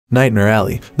Nightmare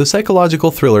Alley, the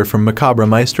psychological thriller from macabre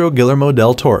maestro Guillermo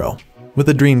Del Toro. With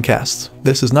a dream cast,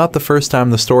 this is not the first time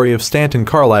the story of Stanton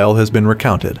Carlisle has been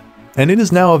recounted, and it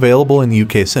is now available in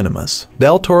UK cinemas.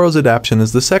 Del Toro's adaptation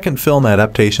is the second film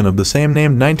adaptation of the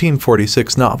same-named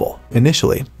 1946 novel.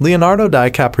 Initially, Leonardo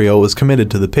DiCaprio was committed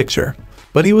to the picture,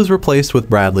 but he was replaced with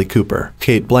Bradley Cooper,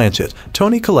 Cate Blanchett,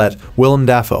 Toni Collette, Willem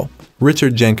Dafoe,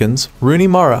 Richard Jenkins, Rooney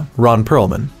Mara, Ron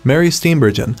Perlman, Mary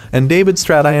Steenburgen, and David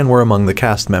Strathairn were among the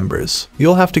cast members.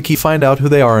 You'll have to find out who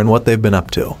they are and what they've been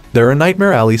up to. There are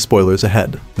Nightmare Alley spoilers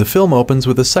ahead. The film opens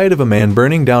with a sight of a man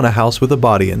burning down a house with a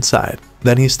body inside.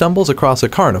 Then he stumbles across a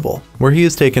carnival, where he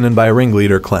is taken in by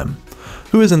ringleader Clem,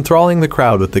 who is enthralling the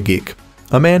crowd with the geek,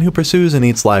 a man who pursues and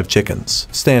eats live chickens.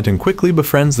 Stanton quickly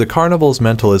befriends the carnival's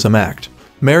mentalism act,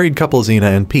 married couple Zena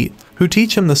and Pete, who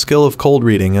teach him the skill of cold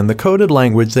reading and the coded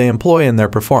language they employ in their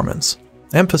performance,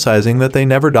 emphasizing that they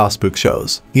never spook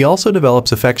shows. He also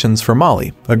develops affections for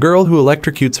Molly, a girl who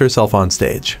electrocutes herself on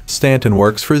stage. Stanton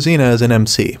works for Zena as an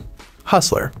MC,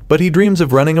 hustler, but he dreams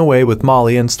of running away with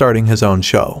Molly and starting his own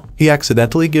show. He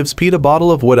accidentally gives Pete a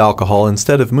bottle of wood alcohol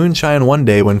instead of moonshine one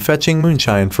day when fetching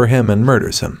moonshine for him and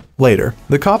murders him. Later,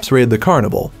 the cops raid the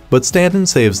carnival, but Stanton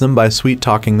saves them by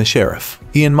sweet-talking the sheriff.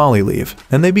 He and Molly leave,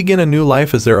 and they begin a new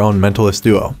life as their own mentalist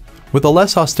duo, with a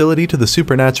less hostility to the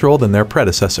supernatural than their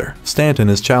predecessor. Stanton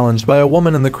is challenged by a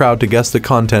woman in the crowd to guess the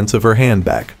contents of her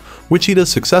handbag, which he does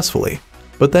successfully,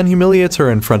 but then humiliates her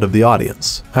in front of the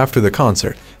audience. After the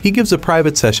concert, he gives a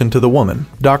private session to the woman,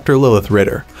 Dr. Lilith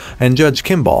Ritter, and Judge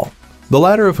Kimball, the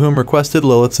latter of whom requested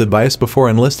Lilith's advice before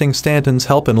enlisting Stanton's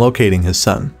help in locating his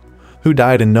son, who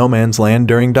died in no man's land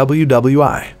during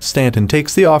WWI. Stanton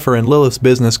takes the offer and Lilith's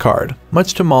business card,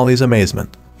 much to Molly's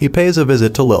amazement. He pays a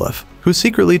visit to Lilith, who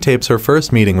secretly tapes her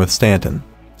first meeting with Stanton.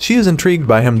 She is intrigued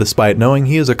by him despite knowing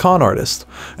he is a con artist,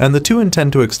 and the two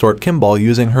intend to extort Kimball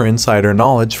using her insider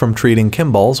knowledge from treating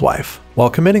Kimball's wife. While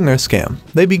committing their scam,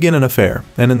 they begin an affair,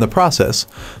 and in the process,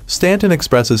 Stanton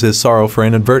expresses his sorrow for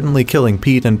inadvertently killing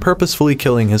Pete and purposefully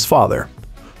killing his father,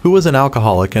 who was an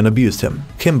alcoholic and abused him.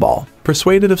 Kimball,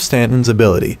 persuaded of Stanton's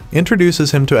ability,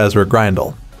 introduces him to Ezra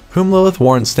Grindle, whom Lilith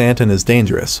warns Stanton is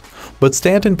dangerous, but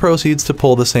Stanton proceeds to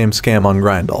pull the same scam on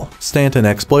Grindle. Stanton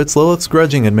exploits Lilith's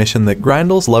grudging admission that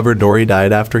Grindle's lover Dory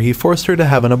died after he forced her to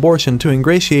have an abortion to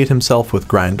ingratiate himself with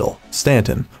Grindle.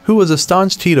 Stanton, who was a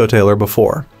staunch teetotaler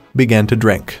before, began to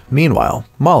drink. Meanwhile,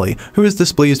 Molly, who is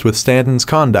displeased with Stanton's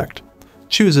conduct,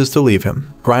 chooses to leave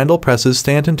him. Grindle presses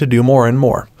Stanton to do more and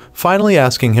more, finally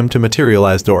asking him to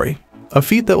materialize Dory, a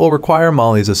feat that will require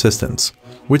Molly's assistance,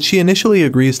 which she initially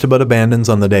agrees to but abandons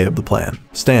on the day of the plan.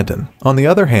 Stanton, on the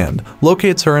other hand,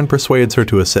 locates her and persuades her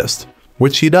to assist,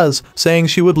 which she does, saying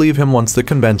she would leave him once the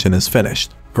convention is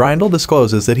finished. Grindle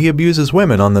discloses that he abuses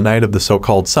women on the night of the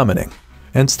so-called summoning,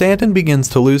 and Stanton begins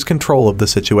to lose control of the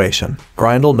situation.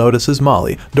 Grindle notices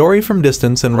Molly, Dory from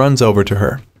distance and runs over to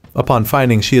her. Upon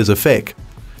finding she is a fake,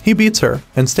 he beats her,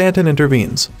 and Stanton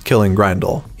intervenes, killing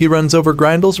Grindle. He runs over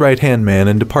Grindle's right-hand man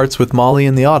and departs with Molly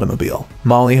in the automobile.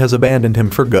 Molly has abandoned him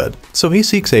for good, so he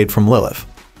seeks aid from Lilith,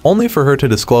 only for her to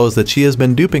disclose that she has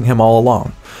been duping him all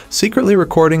along, secretly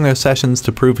recording their sessions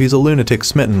to prove he's a lunatic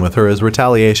smitten with her as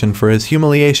retaliation for his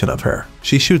humiliation of her.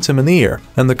 She shoots him in the ear,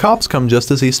 and the cops come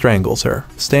just as he strangles her.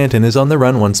 Stanton is on the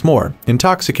run once more,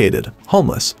 intoxicated,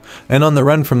 homeless, and on the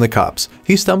run from the cops.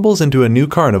 He stumbles into a new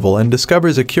carnival and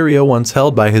discovers a curio once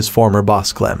held by his former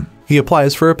boss Clem. He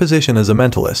applies for a position as a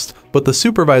mentalist, but the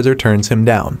supervisor turns him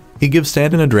down. He gives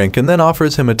Stanton a drink and then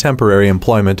offers him a temporary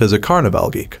employment as a carnival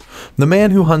geek, the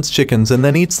man who hunts chickens and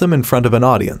then eats them in front of an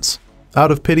audience, out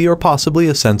of pity or possibly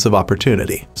a sense of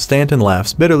opportunity. Stanton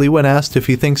laughs bitterly when asked if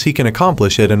he thinks he can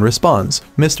accomplish it and responds,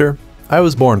 "Mister, I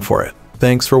was born for it."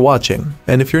 Thanks for watching,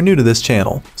 and if you're new to this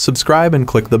channel, subscribe and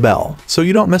click the bell so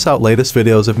you don't miss out latest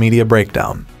videos of Media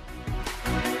Breakdown.